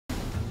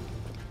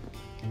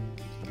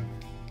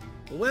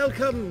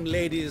Welcome,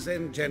 ladies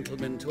and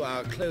gentlemen, to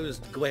our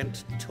closed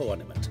Gwent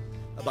tournament.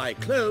 By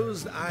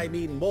closed, I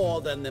mean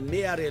more than the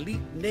mere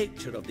elite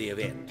nature of the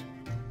event.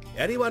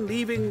 Anyone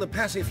leaving the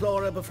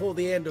Passiflora before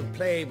the end of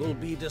play will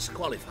be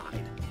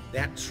disqualified.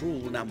 That's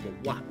rule number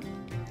 1.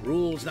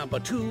 Rules number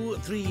 2,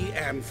 3,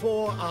 and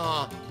 4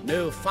 are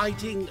no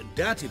fighting,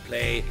 dirty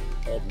play,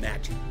 or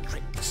magic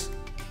tricks.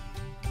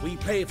 We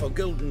play for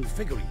golden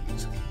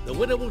figurines. The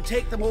winner will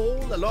take them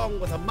all, along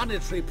with a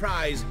monetary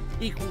prize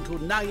equal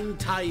to 9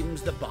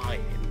 times the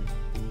buy-in.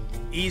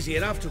 Easy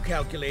enough to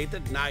calculate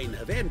that 9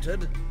 have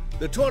entered.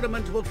 The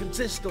tournament will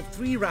consist of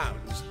 3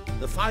 rounds.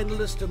 The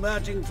finalist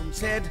emerging from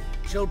said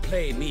shall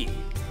play me.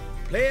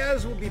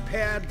 Players will be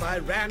paired by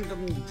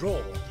random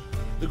draw.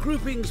 The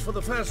groupings for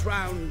the first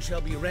round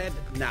shall be read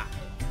now.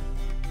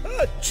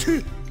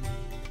 Achoo!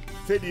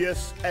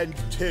 Phineas and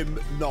Tim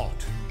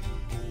Knott.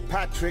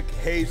 Patrick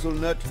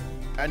Hazelnut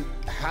and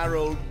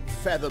Harold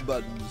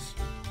Featherbuns.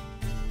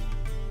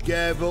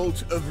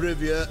 Gervalt of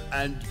Rivia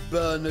and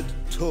Bernard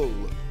Tull.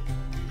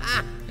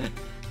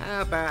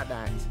 How about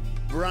that?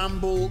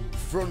 Bramble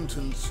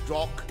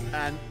Frontenstock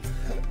and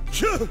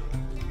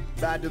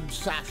Madam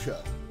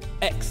Sasha.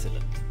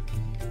 Excellent.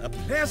 A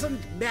pleasant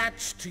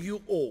match to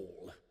you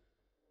all.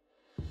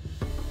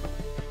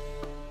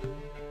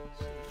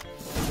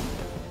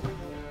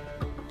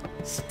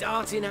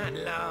 Starting at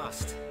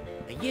last.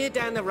 A year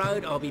down the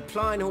road, I'll be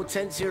plying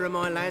Hortensia and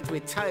my lads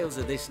with tales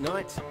of this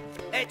night.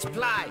 Let's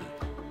play!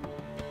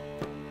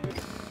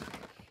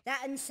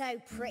 That un's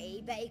so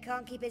pretty, but he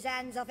can't keep his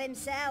hands off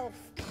himself.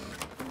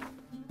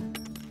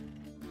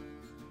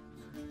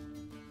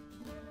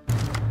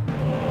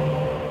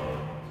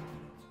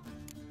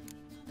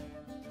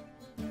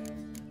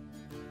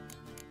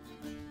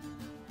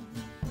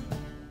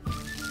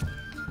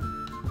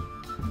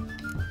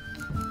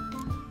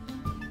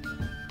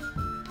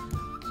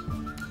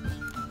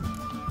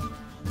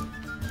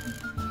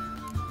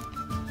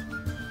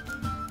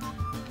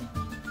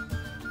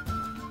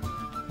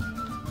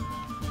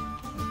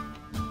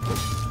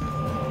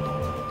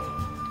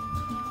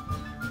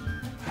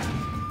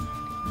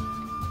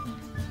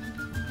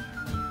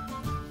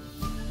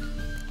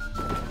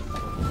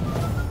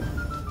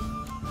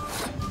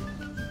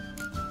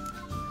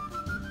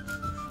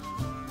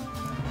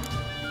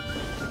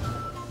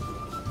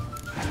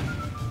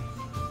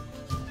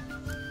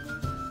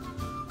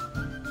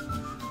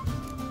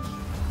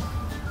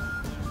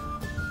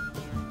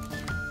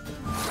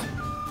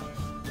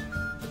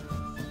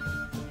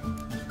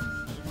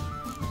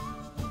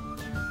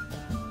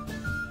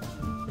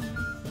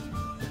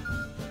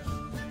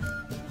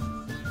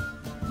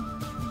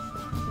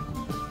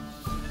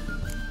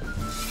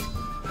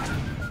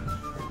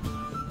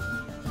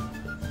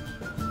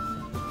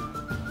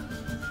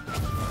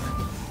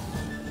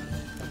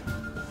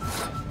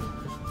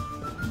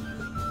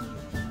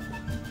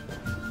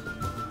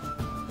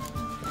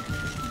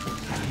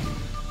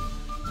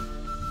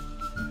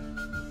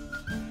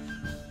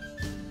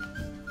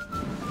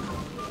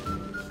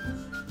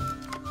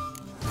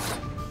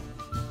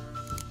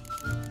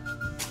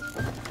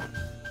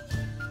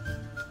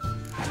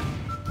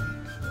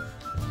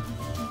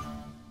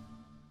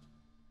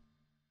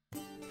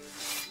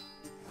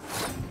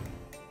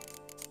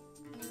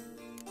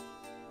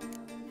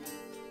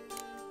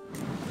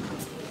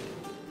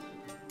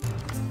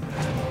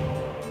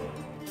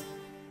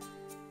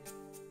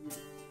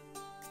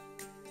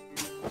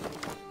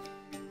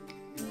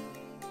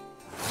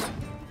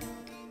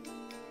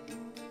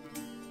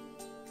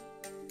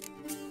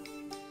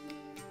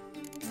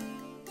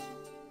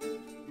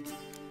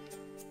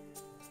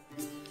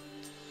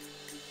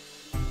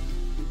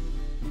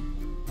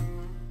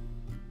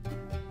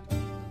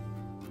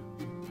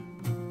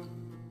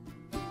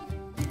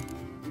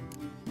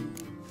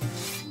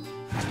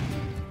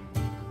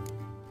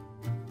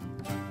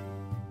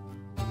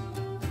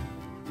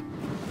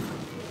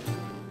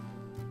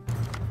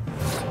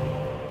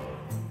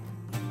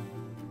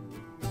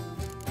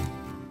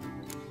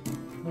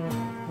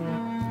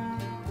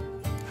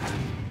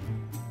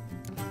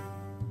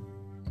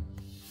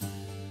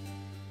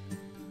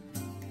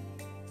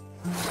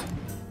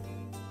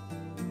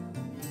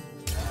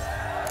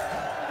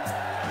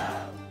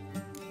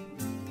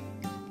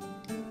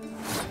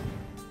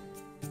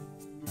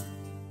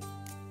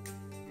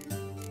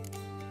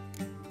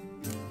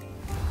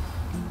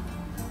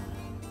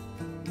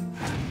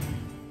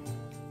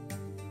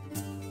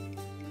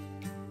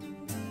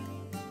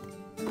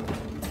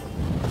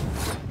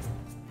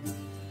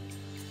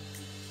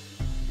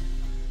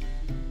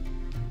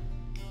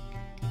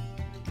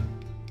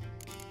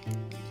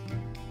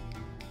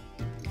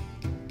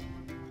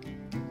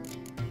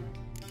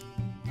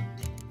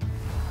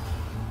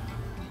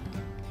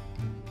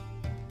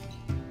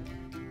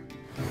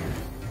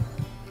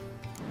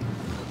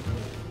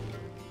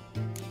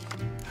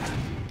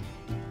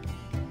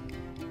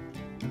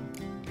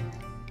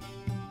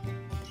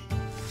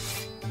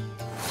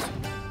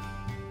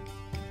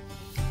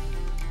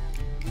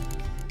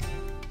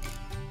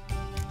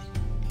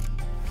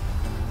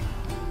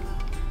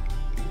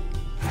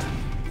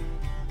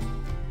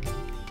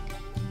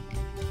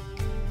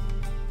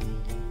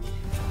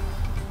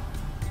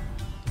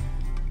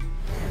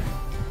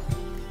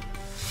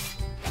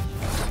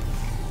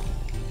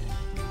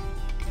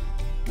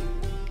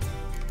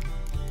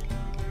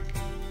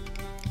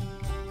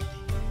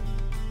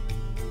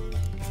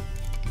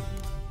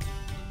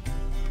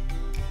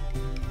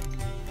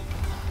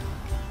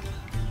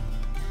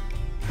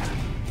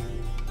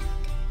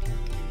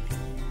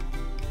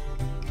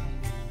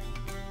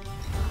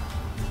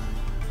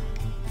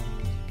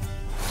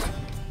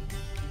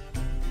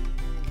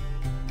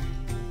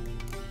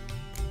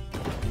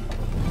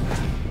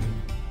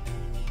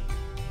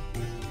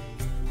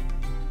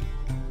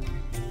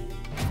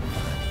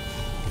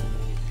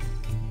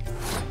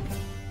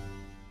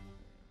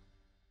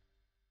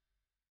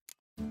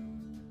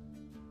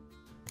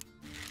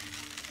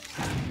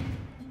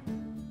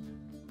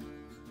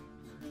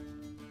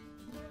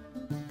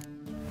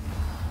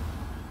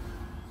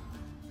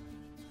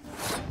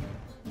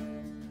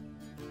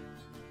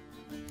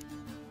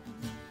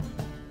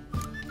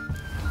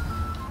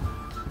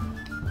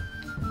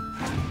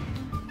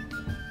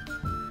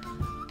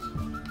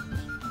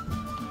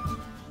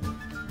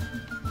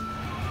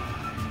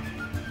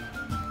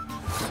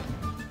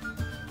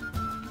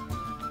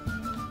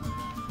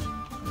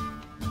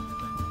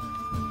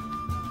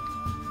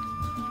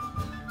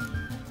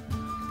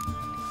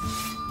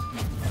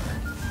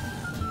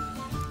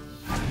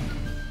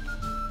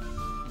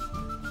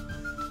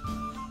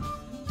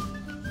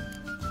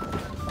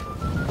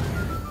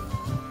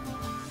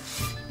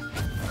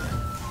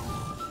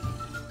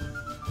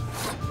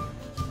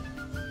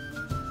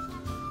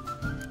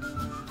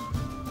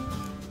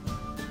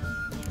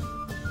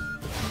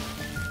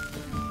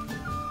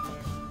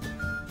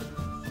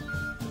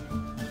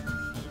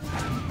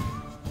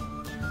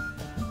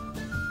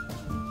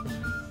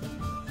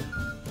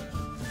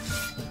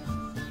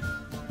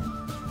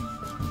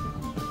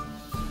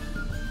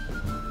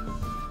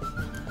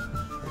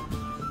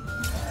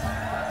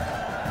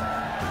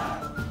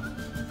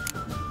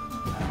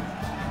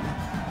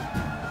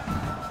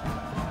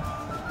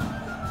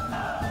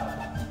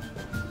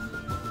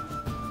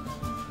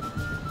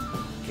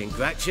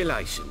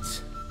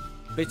 Congratulations.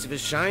 Bit of a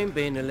shame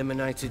being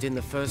eliminated in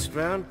the first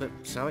round, but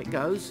so it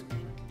goes.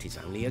 'Tis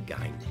only a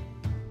game.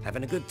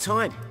 Having a good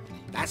time,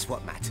 that's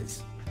what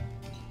matters.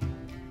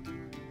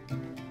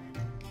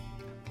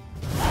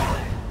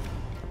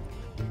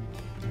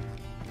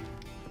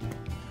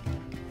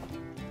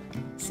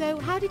 So,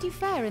 how did you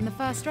fare in the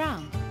first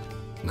round?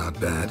 Not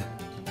bad.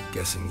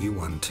 Guessing you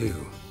won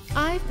too.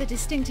 I've the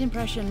distinct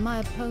impression my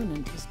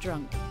opponent was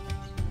drunk.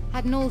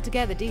 Had an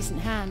altogether decent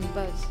hand,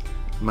 but...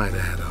 Might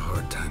have had a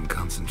hard time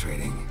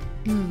concentrating.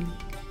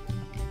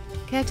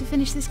 Care to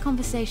finish this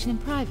conversation in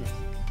private?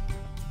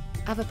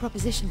 I've a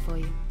proposition for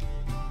you.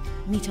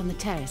 Meet on the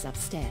terrace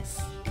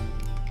upstairs.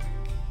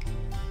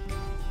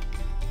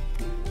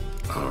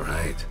 All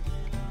right.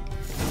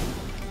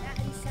 That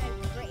is so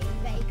pretty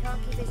that he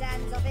can't keep his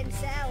hands off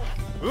himself.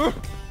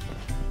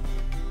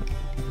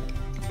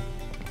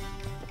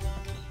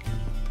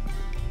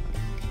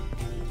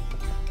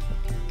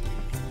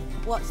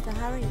 What's the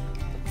hurry,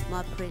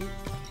 my prince?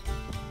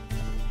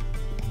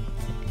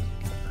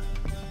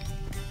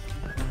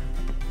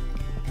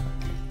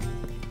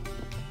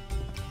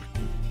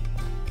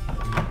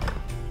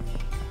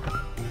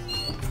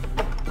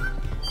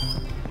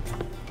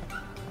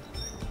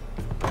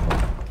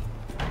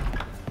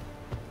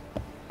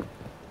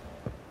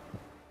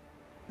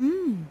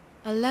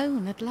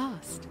 Alone at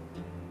last.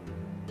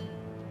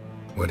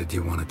 What did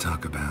you want to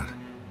talk about?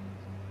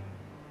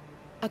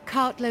 A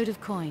cartload of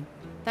coin.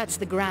 That's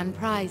the grand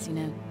prize, you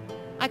know.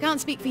 I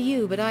can't speak for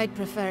you, but I'd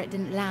prefer it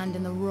didn't land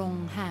in the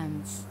wrong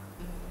hands.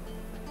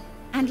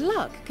 And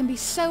luck can be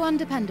so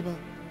undependable.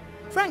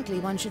 Frankly,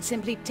 one should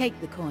simply take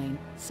the coin,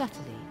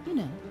 subtly, you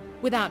know,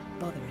 without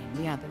bothering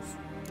the others.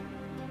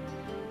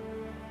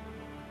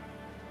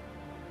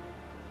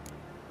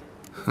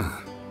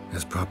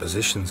 As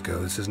propositions go,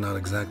 this is not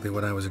exactly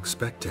what I was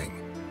expecting.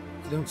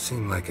 You don't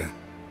seem like a...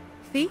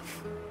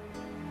 Thief?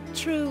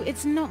 True,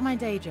 it's not my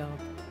day job.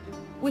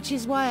 Which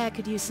is why I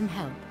could use some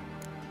help.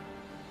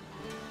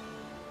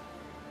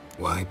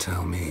 Why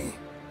tell me?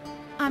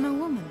 I'm a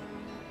woman.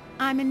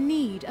 I'm in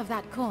need of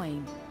that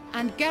coin.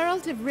 And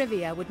Geralt of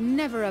Rivia would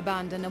never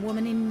abandon a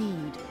woman in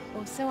need.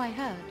 Or so I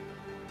heard.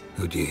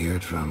 Who'd you hear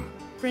it from?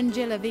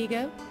 Fringilla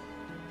Vigo.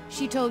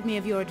 She told me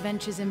of your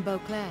adventures in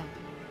Beauclair.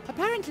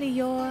 Apparently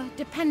you're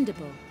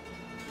dependable.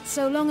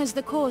 So long as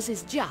the cause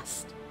is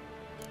just.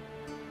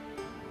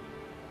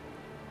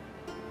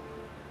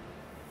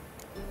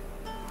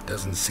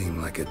 Doesn't seem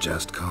like a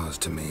just cause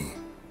to me.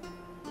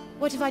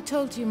 What if I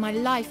told you my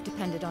life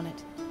depended on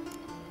it?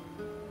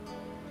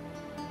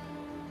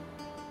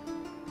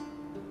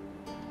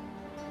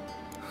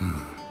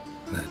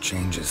 That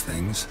changes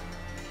things.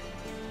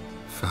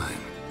 Fine.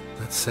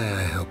 Let's say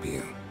I help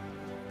you.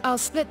 I'll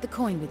split the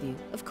coin with you,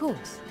 of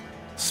course.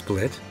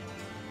 Split?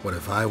 What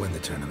if I win the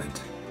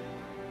tournament?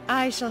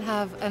 I shall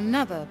have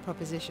another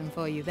proposition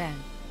for you then.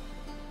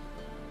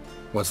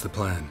 What's the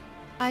plan?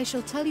 I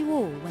shall tell you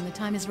all when the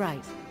time is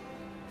right.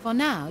 For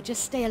now,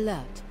 just stay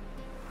alert.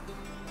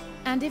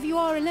 And if you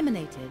are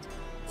eliminated,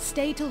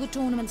 stay till the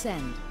tournament's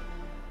end.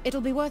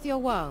 It'll be worth your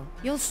while,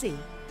 you'll see.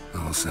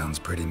 All sounds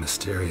pretty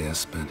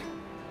mysterious, but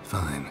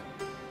fine.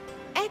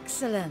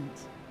 Excellent!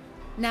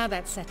 Now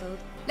that's settled,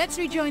 let's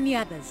rejoin the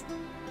others.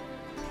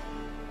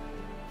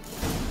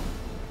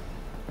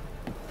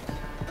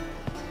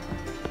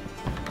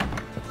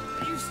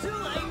 You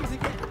still aim to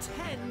get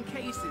 10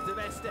 cases of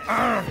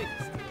Estaba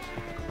fixed?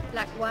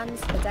 Black ones,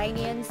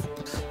 Medanians,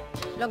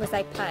 long as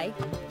they pay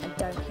and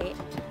don't hit.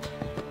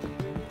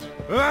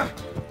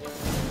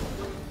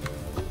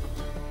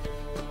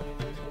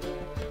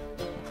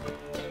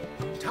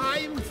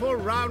 Time for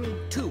round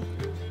 2.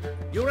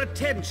 Your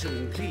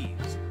attention,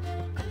 please.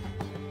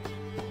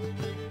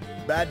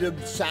 Madam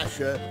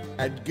Sasha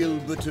and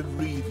Gilbert of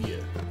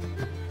Revia.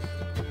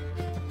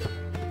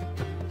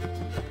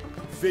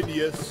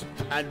 Phineas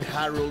and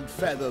Harold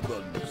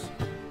Featherbuns.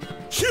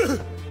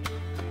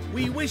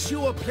 We wish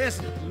you a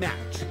pleasant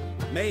match.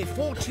 May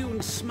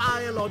fortune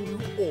smile on you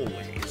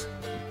always.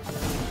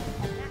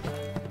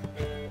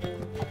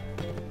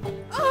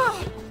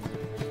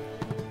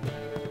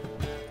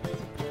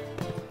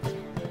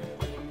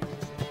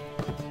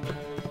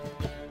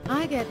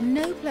 I get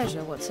no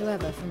pleasure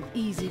whatsoever from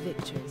easy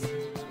victories,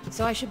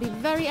 so I should be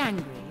very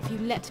angry if you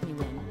let me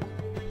win.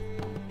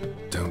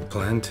 Don't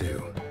plan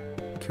to.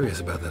 Curious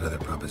about that other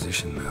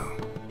proposition, though.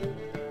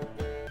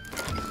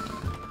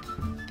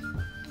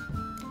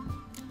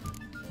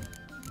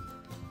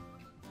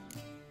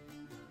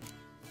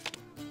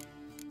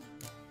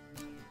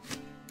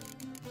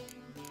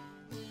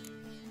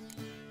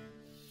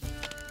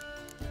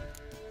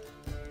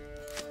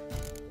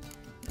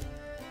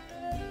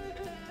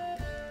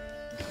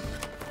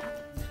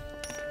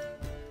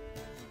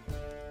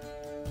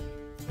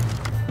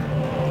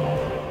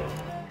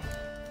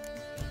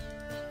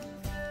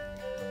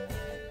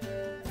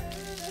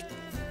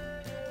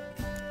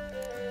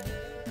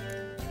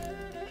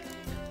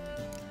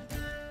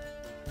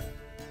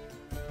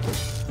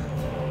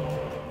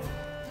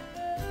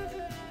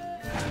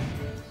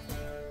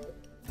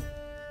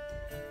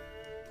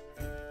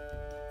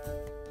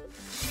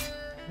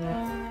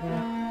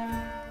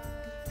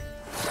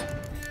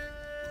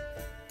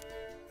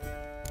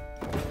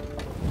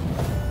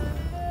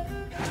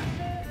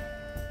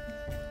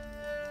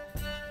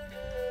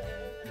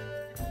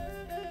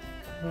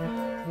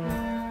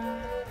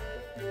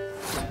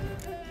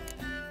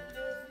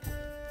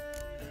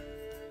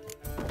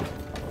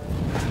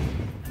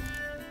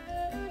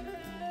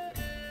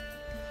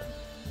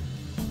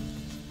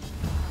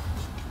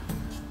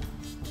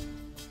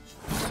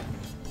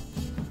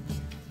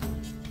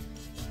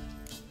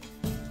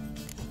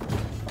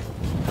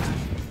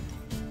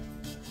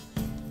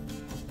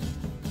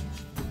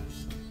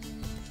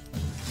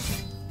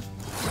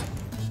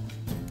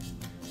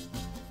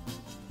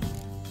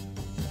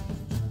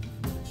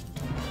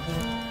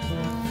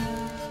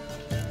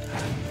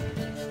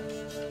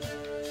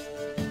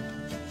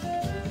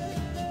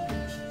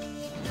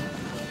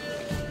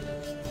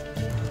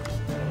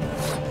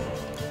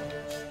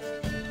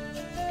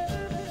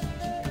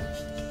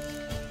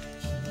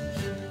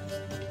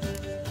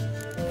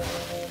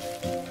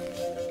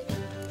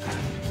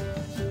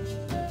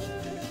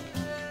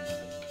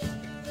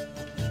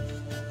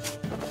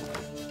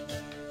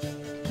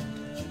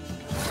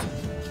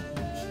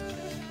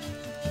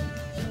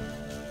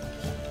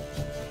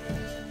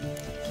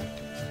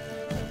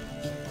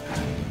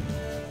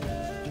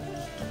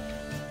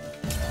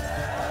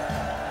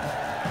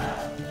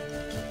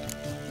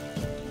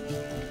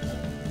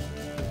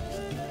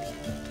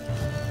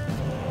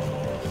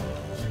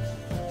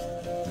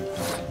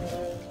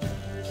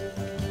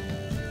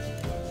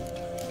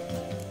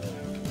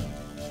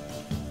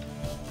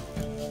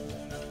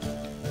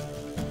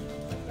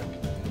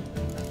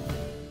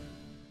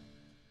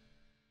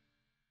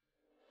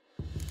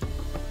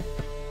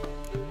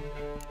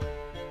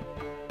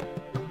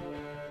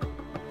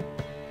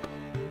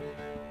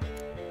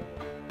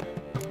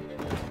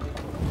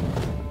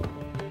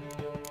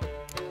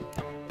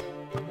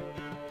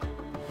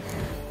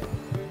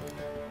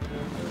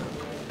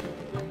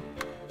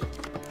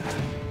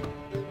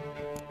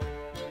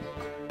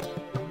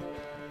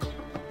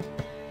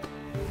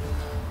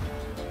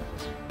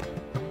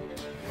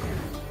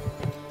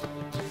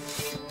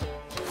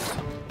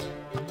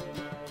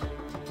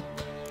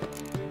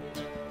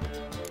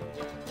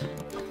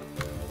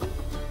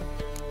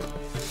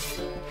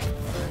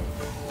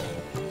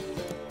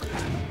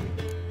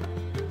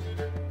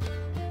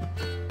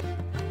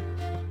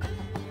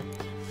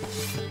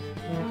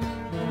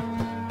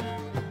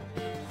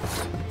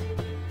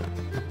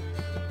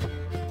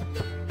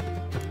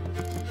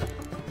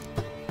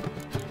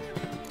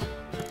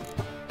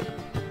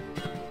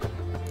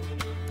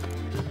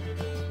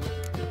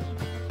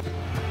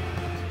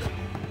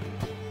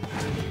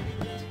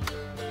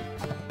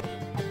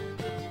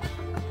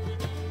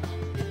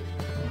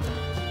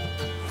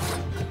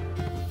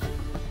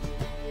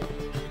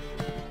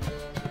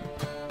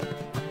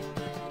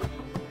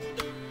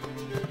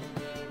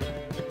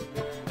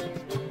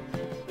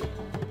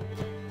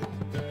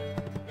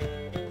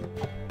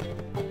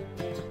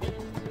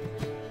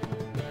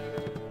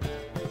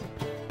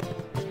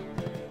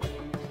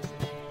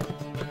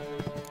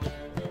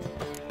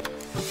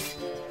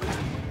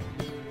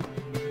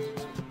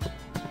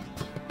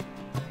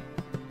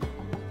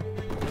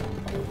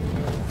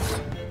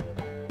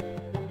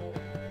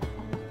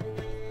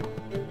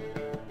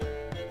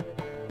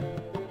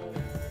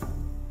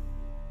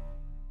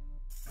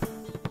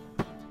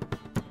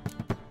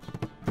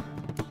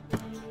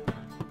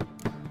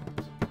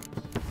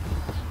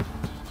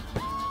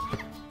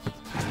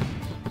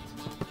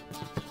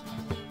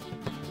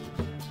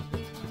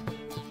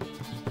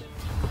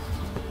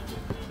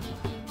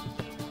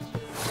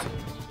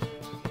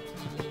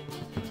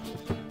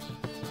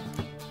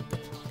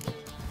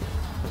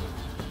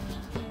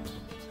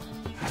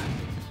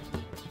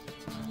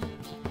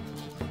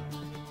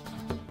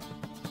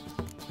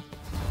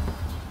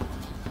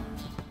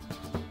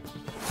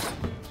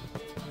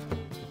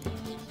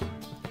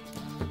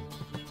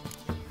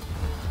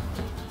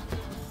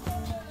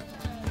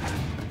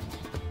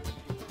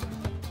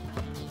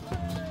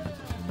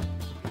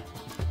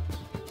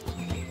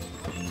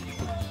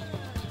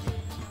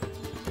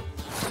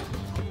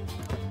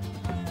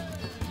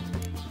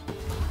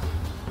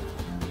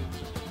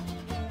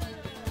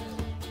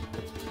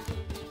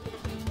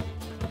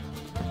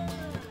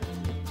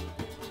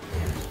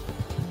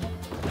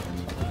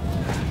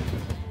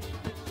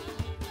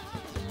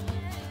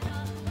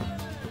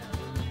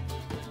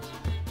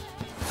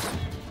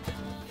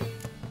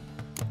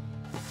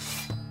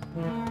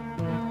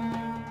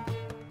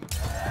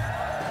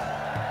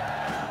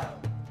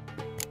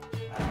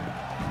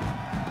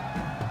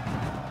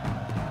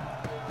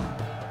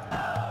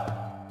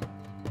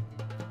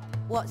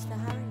 What's the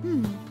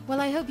hurry? Well,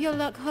 I hope your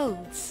luck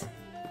holds.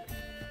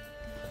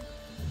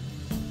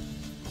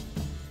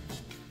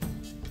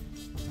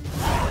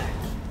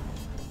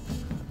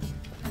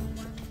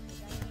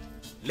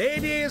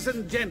 Ladies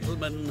and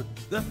gentlemen,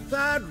 the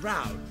third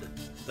round.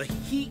 The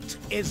heat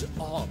is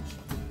on.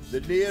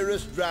 The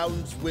nearest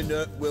round's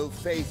winner will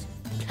face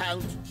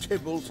Count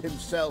Tybalt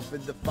himself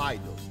in the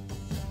final.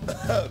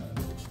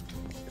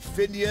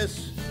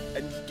 Phineas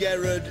and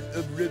Gerard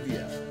of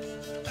Rivia.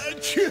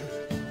 Achoo!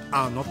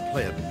 I'll not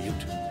play a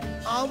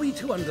mute. Are we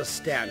to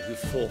understand you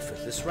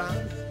forfeit this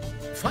round?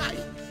 Fine.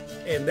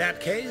 In that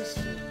case...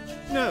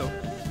 No,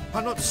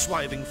 I'll not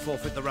swiving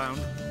forfeit the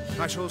round.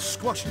 I shall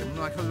squash him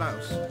like a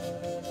louse.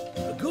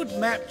 A good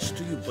match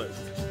to you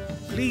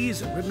both.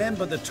 Please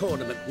remember the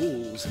tournament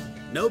rules.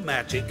 No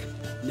magic,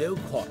 no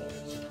quarrels.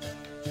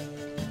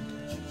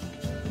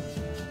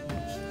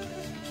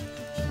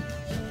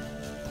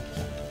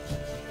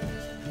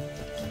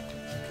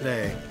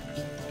 Play.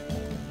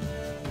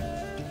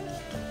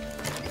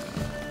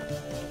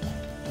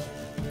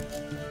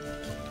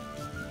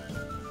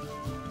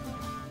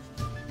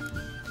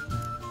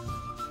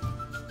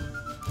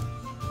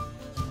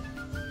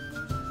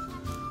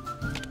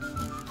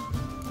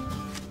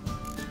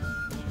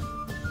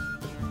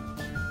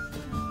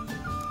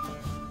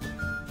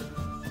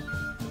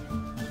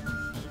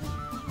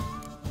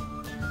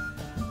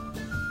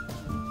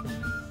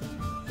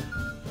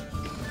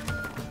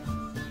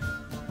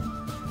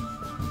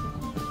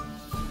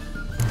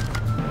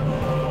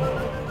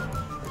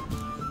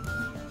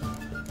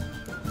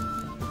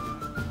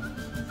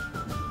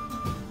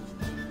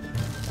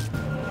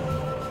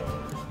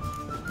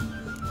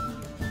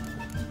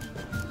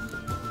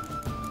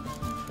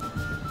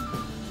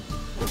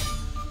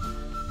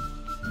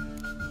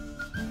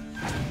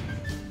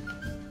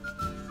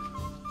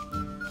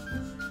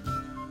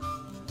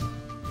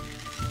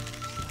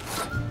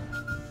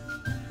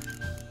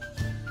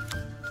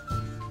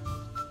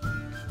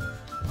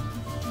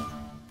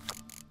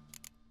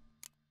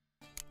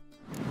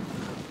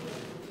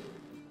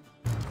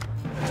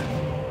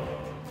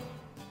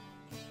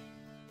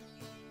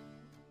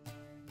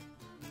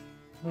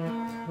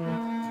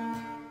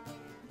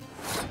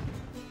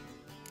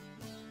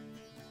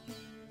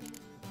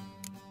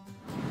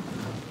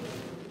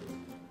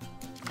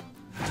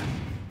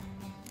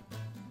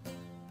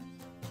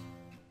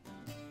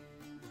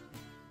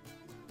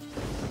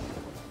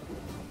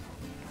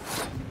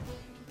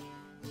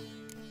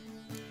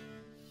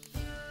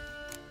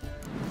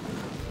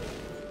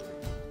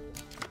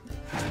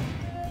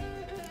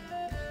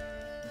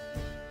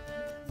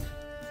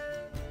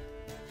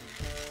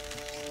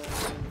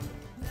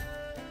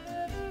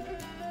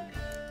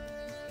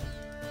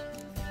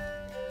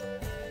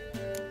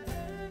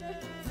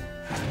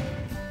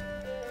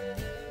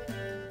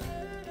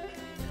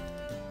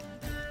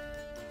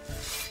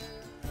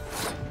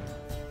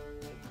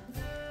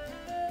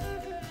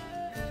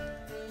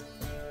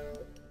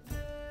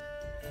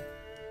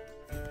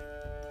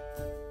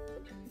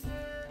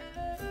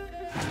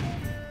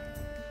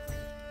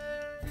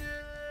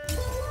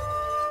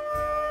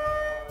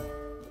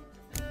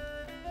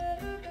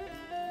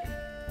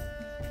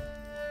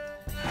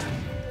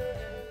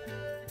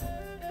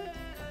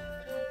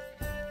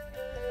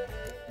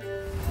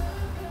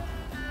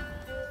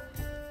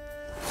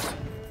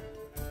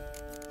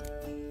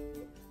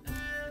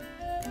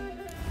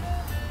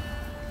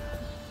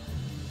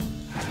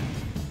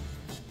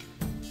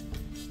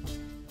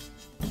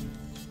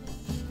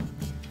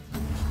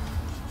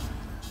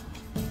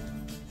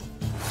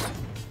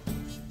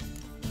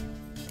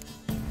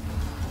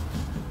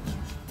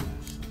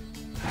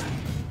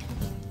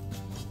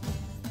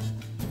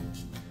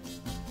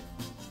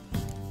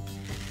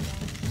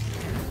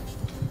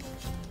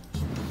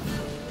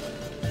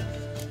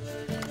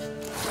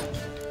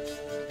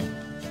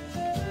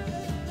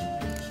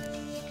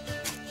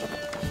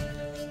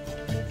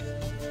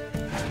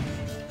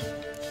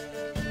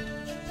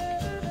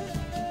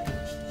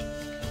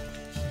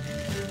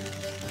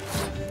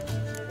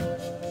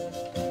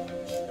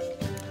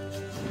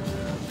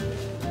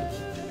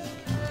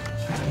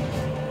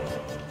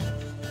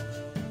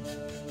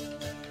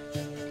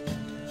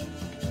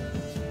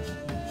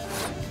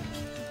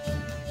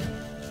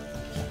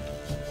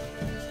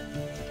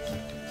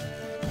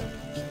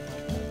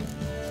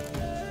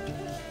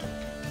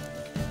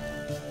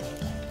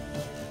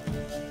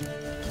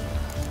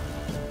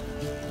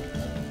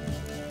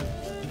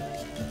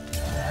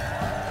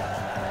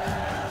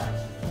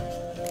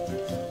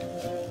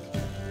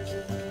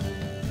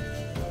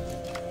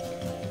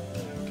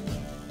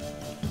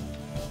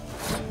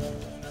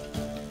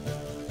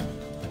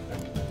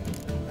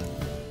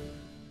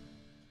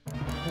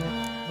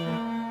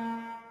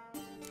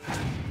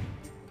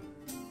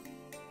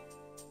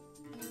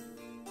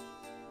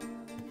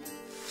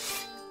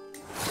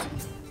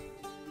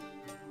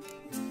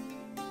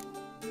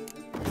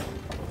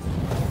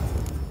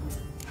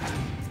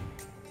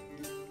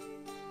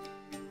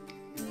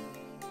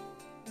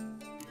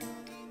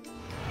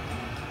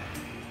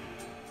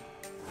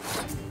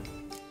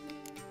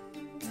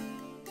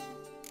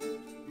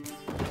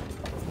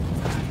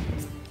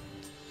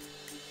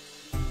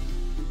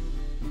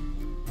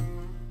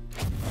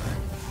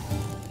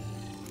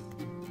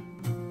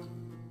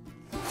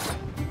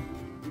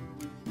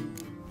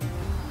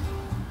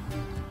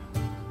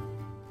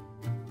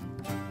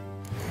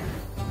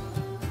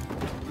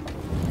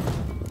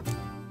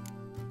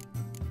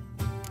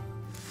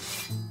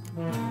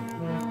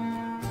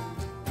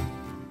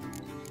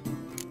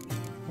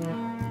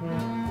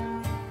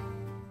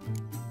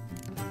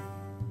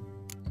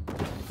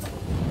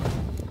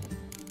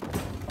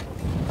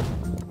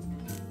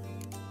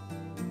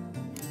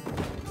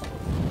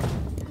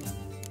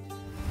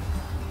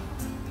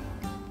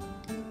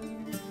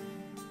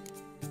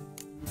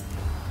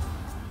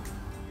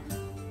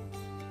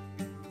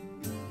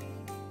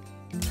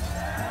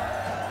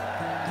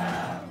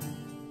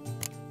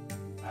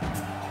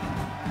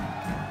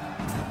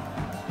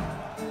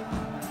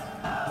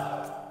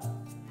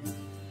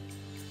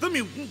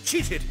 mutant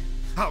cheated.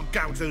 I'll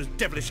gouge those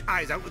devilish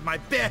eyes out with my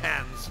bare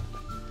hands.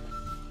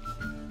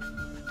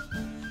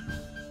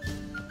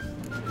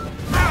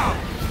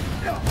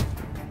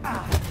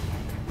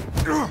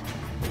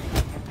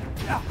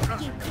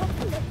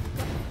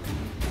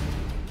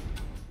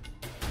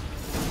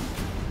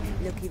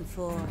 Looking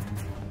for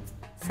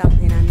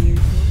something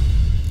unusual?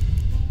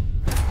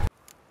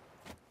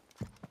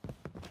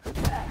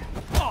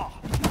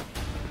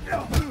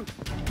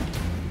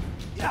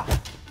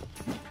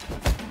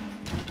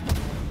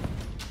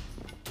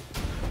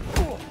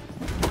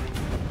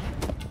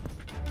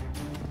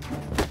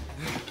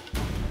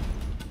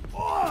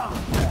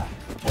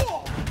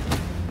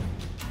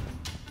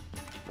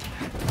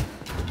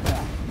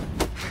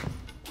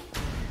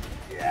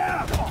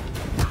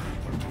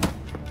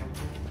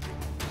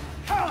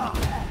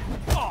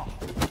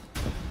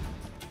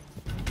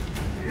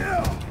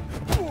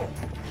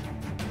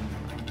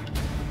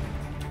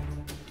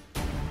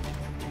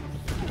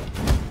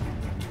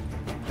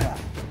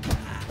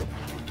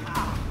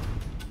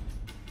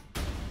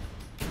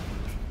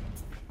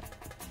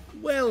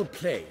 Well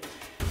played.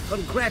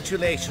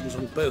 Congratulations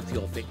on both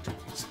your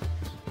victories.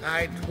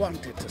 I'd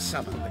wanted to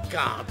summon the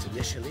guards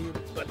initially,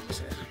 but...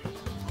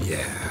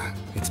 Yeah,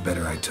 it's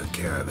better I took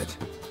care of it.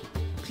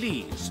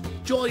 Please,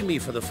 join me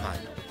for the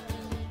final.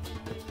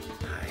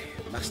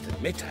 I must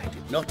admit I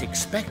did not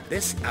expect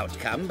this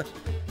outcome.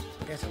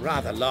 There's a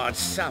rather large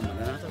sum on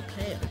another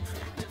player, in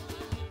fact.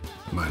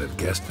 Might have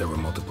guessed there were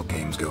multiple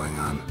games going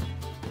on.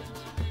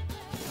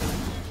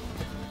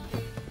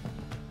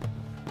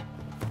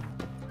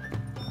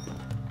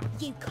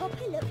 You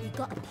copy, look, you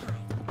gotta play.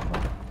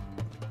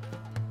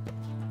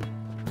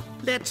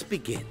 Let's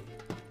begin.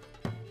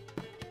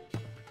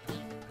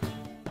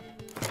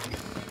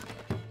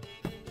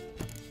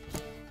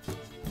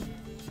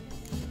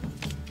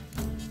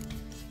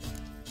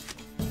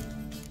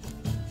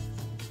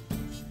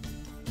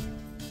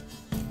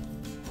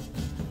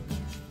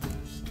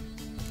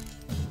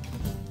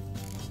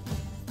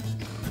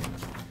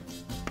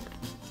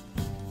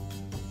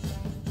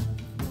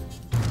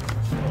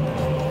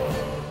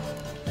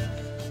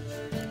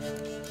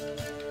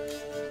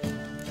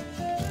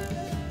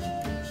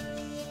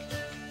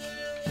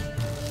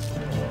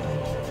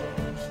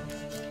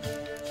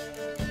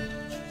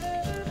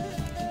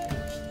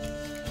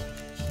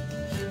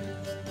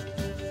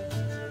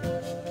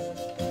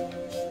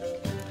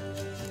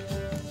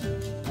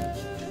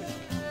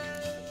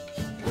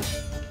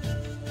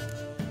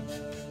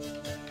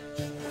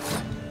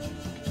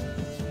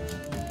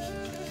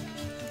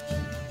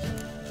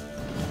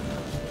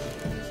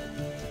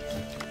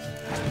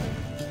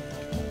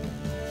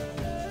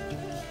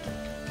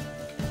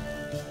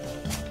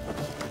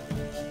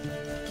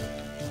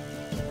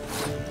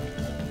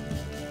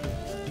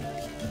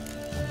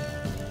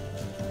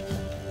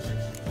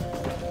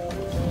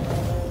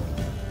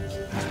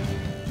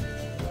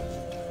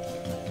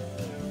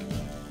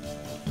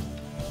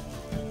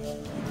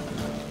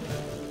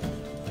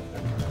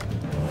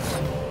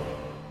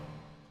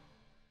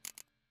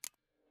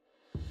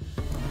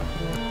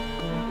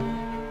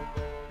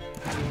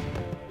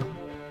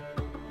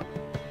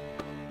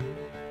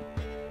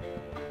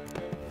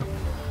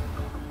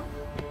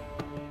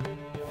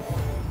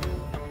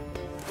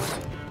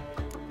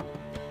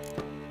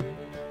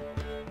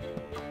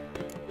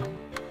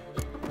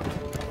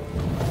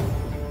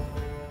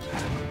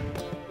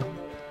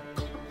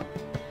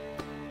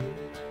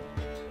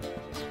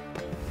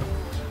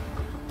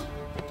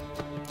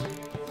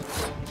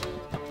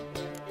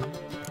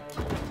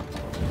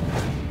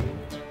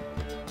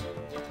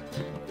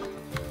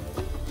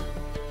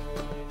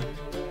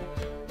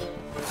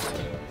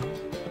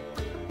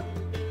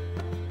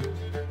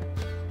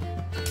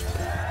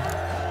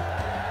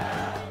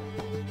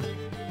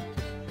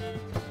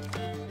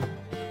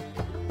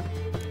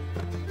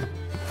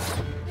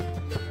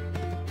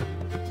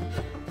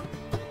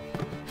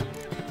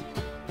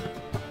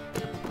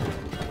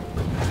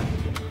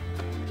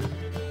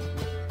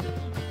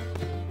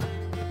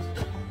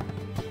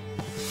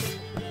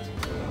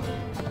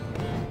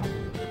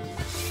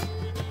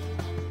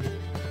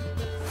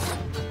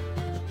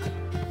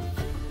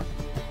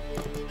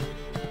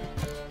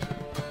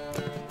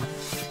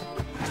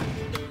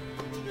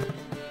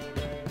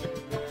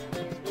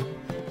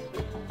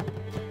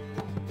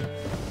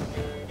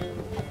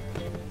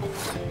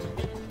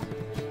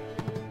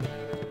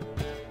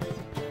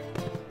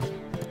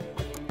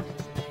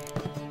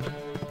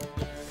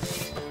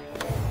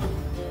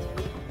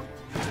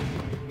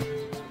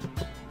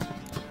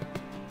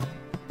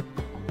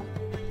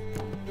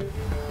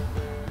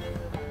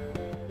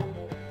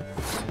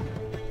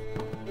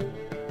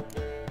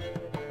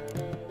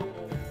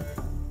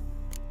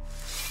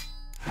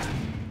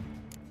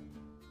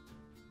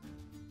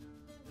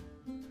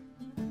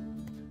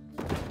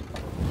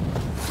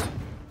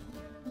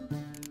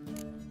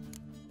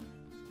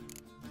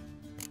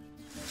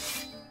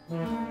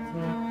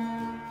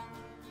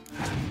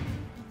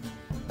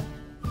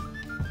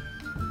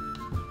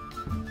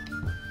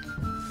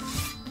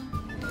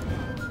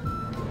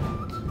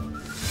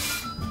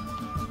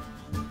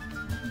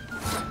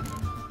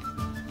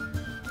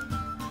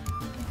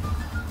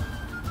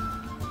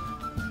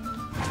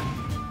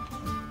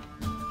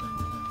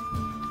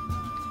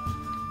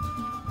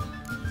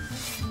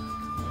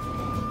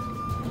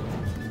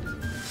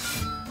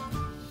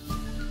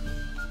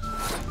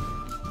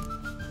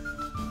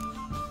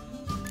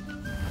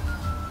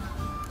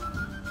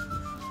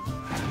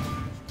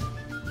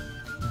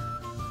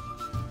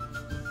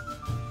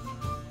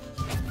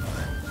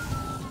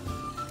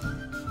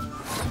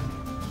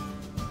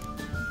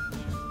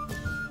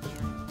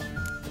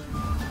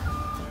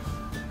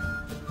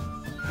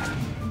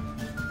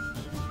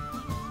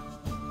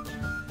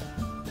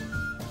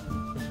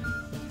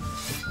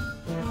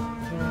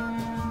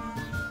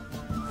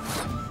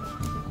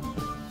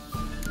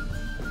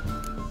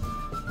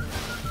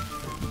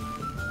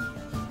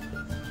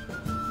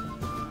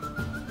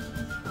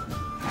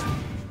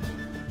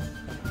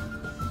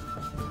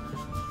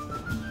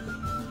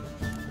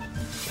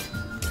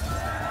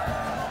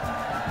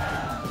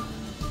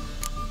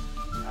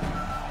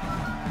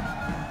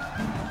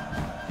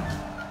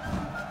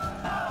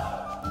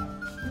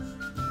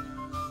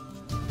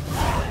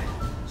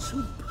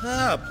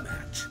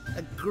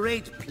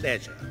 great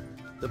pleasure.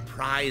 The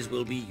prize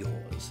will be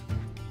yours.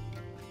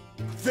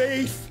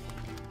 Thief!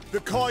 The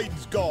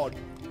coin's gone.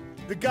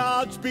 The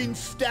guard's been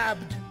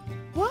stabbed.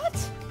 What?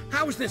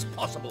 How is this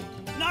possible?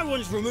 No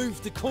one's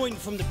removed the coin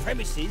from the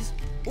premises.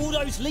 All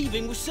those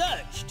leaving were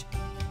searched.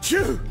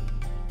 Phew!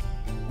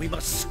 We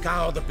must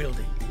scour the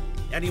building.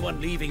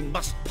 Anyone leaving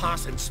must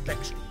pass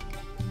inspection.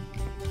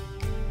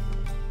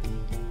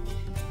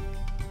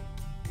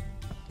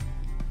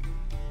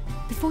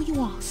 Before you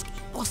ask,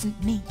 it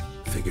wasn't me.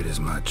 Figured as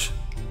much.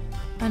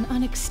 An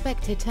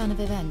unexpected turn of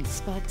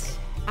events, but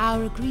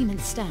our agreement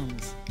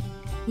stands.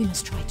 We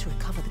must try to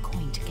recover the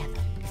coin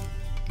together.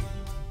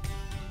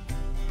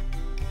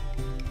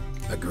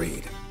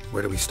 Agreed.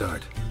 Where do we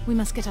start? We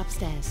must get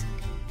upstairs.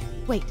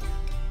 Wait.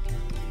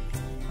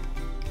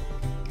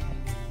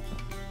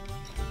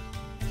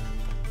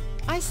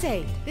 I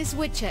say, this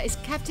Witcher is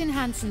Captain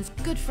Hansen's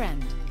good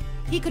friend.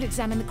 He could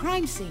examine the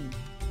crime scene.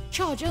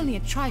 Charge only a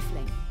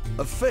trifling.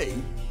 A fee?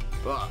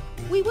 But...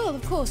 We will,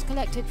 of course,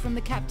 collect it from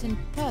the Captain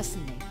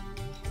personally.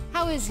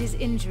 How is his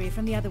injury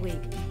from the other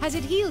week? Has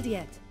it healed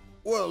yet?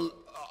 Well,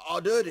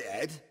 I'd heard it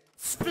had.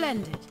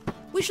 Splendid.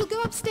 We shall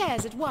go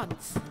upstairs at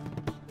once.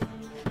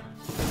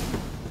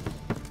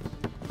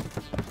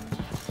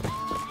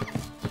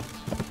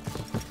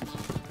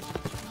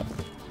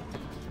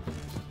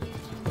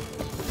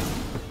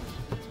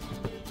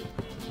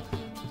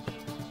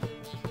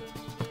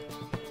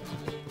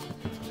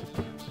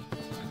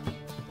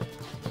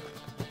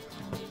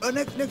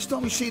 Next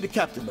time you see the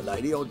captain,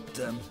 milady, I'd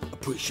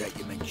appreciate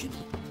your mention.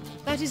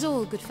 That is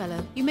all, good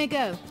fellow. You may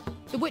go.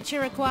 The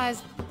Witcher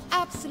requires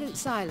absolute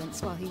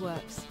silence while he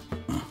works.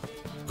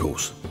 Of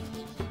course.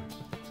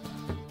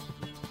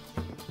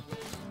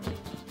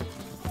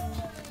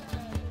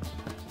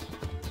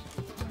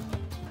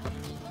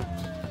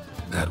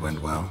 That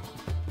went well.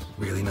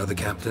 Really know the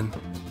captain?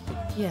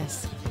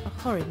 Yes, a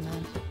horrid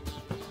man.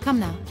 Come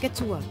now, get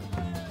to work.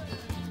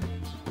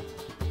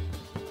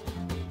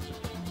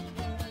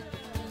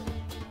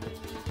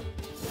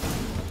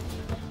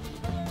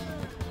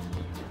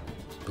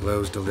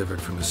 Blows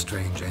delivered from a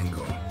strange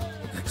angle.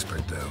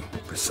 Expert, though.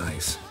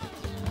 Precise.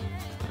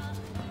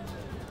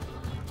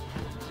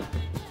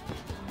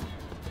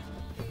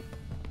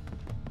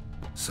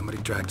 Somebody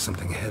dragged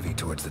something heavy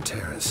towards the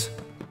terrace.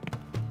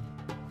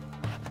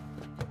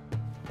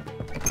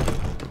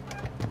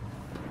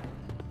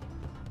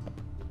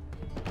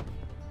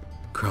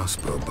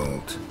 Crossbow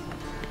bolt.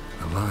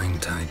 A line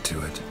tied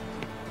to it.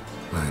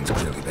 Line's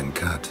clearly been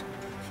cut.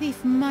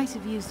 Thief might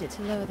have used it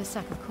to lower the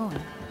sack of coin.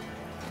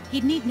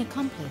 He'd need an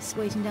accomplice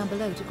waiting down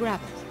below to grab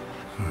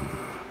it.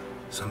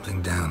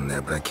 Something down there,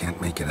 but I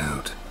can't make it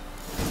out.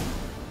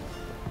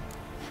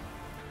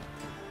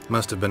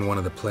 Must have been one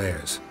of the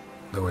players.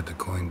 Lowered the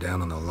coin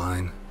down on the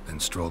line, then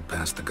strolled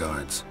past the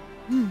guards.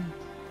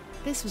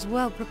 This was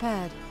well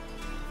prepared.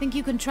 Think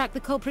you can track the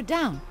culprit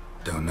down?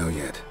 Don't know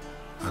yet.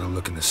 Ought to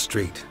look in the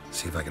street,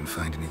 see if I can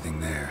find anything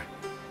there.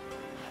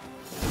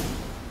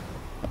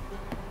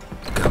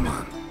 Come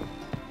on.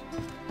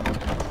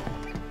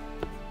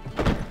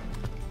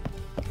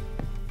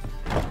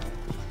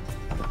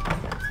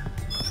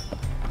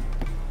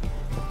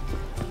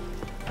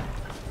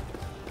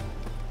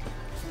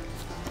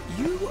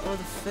 You are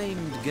the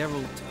famed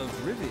Geralt of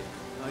Rivia,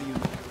 are you?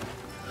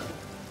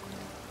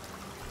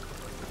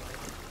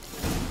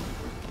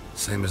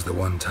 Same as the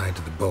one tied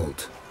to the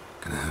bolt.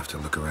 Gonna have to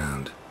look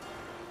around.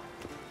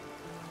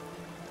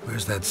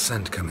 Where's that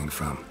scent coming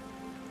from?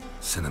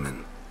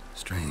 Cinnamon.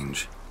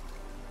 Strange.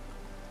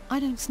 I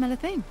don't smell a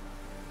thing.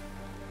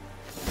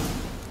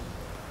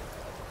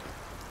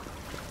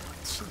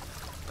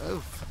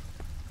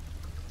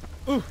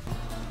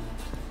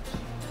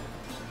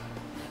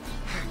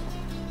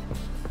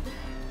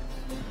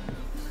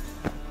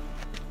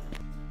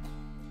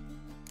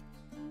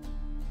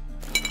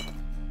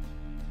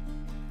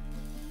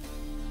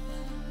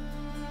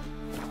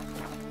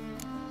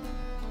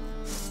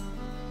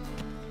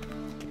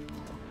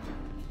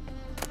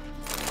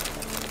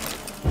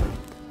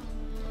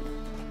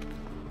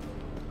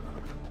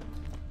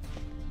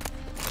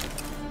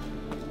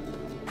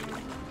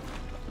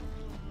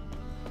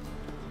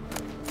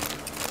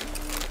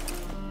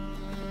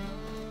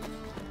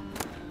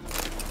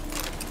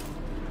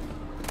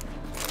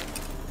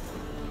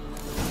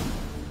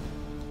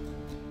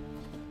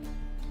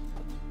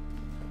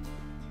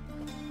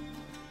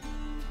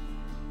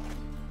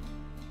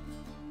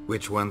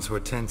 Which one's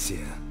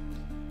Hortensia?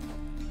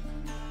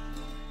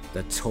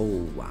 The tall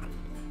one.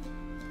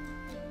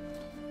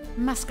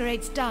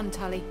 Masquerade's done,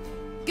 Tully.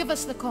 Give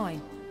us the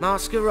coin.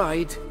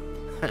 Masquerade?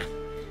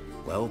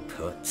 Well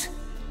put.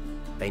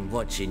 Been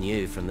watching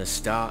you from the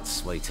start,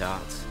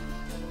 sweetheart.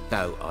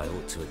 Though I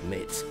ought to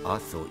admit, I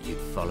thought you'd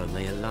follow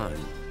me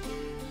alone.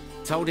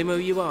 Told him who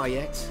you are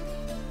yet?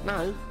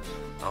 No?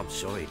 I'm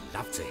sure he'd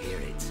love to hear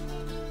it.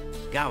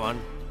 Go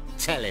on,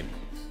 tell him.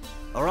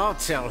 Or I'll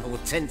tell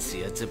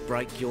Hortensia to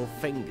break your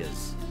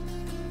fingers.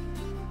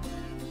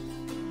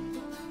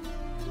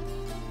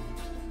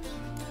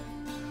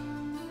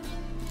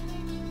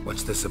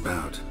 What's this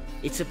about?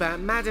 It's about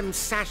Madame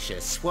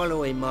Sasha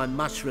swallowing my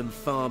mushroom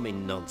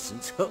farming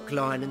nonsense hook,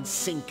 line and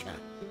sinker,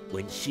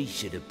 when she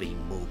should have been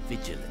more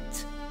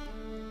vigilant.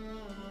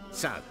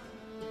 So,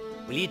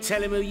 will you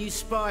tell him who you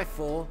spy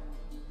for,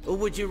 or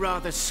would you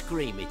rather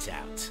scream it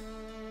out?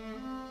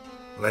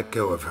 Let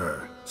go of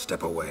her.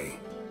 Step away.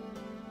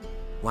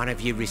 One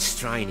of you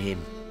restrain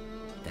him,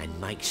 then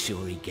make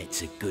sure he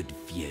gets a good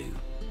view.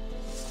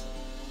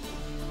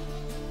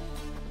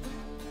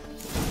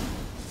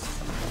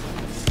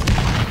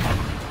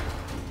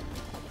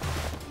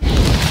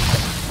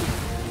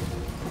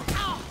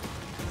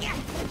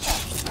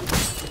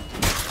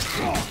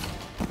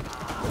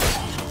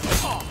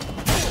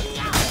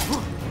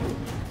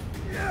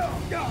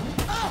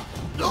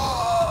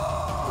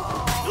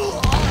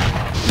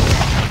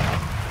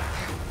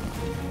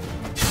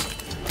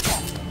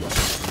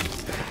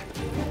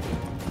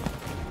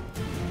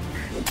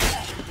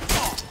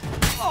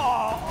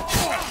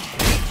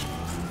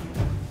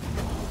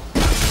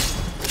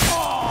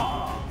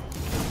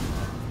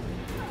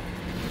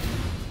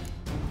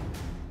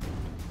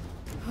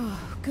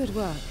 Good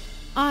work.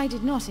 I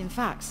did not, in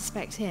fact,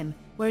 suspect him,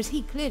 whereas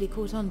he clearly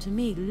caught on to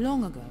me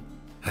long ago.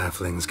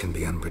 Halflings can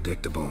be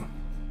unpredictable.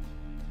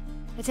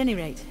 At any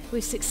rate,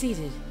 we've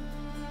succeeded.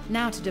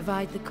 Now to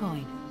divide the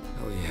coin.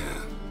 Oh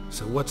yeah.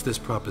 So what's this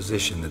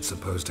proposition that's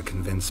supposed to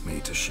convince me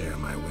to share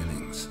my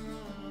winnings?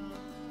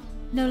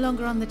 No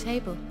longer on the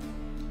table.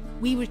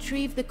 We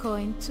retrieve the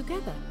coin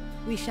together.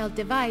 We shall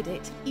divide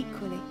it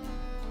equally.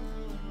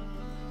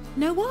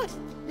 Know what?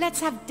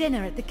 Let's have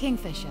dinner at the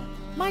Kingfisher.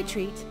 My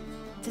treat.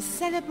 To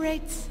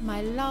celebrate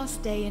my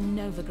last day in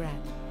Novigrad.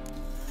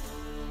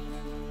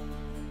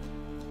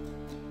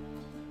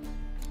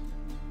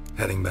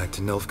 Heading back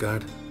to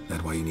Nilfgaard?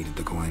 That why you needed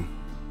the coin?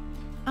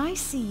 I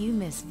see you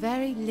miss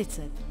very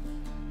little.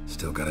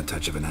 Still got a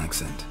touch of an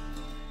accent.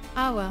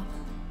 Ah well.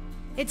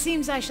 It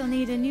seems I shall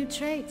need a new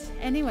trait.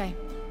 Anyway,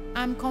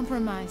 I'm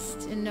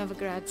compromised in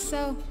Novigrad,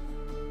 so...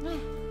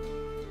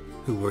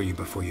 Who were you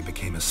before you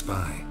became a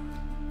spy?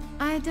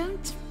 I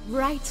don't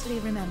rightly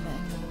remember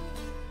anymore.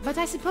 But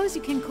I suppose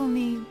you can call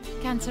me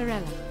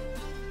Cantarella.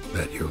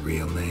 That your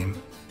real name?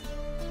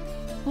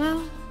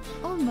 Well,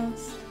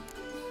 almost.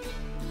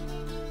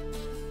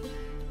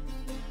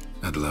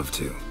 I'd love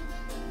to.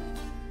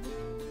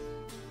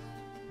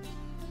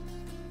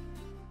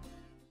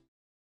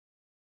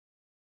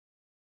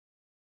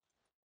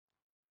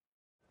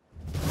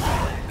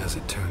 As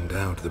it turned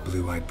out, the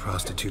blue-eyed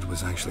prostitute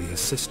was actually his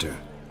sister.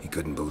 He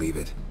couldn't believe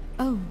it.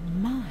 Oh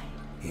my.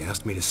 He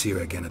asked me to see her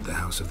again at the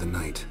House of the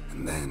Night,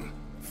 and then...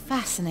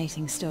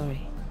 Fascinating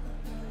story.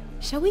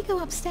 Shall we go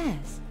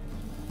upstairs?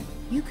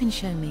 You can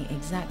show me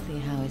exactly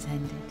how it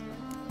ended.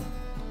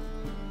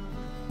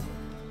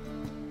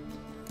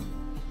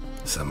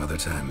 Some other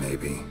time,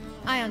 maybe.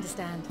 I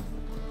understand.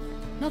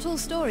 Not all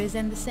stories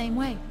end the same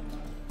way.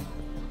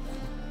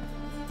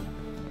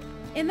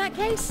 In that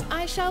case,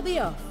 I shall be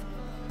off.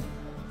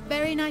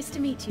 Very nice to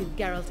meet you,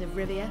 Geralt of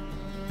Rivia.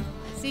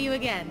 See you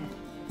again,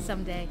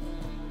 someday.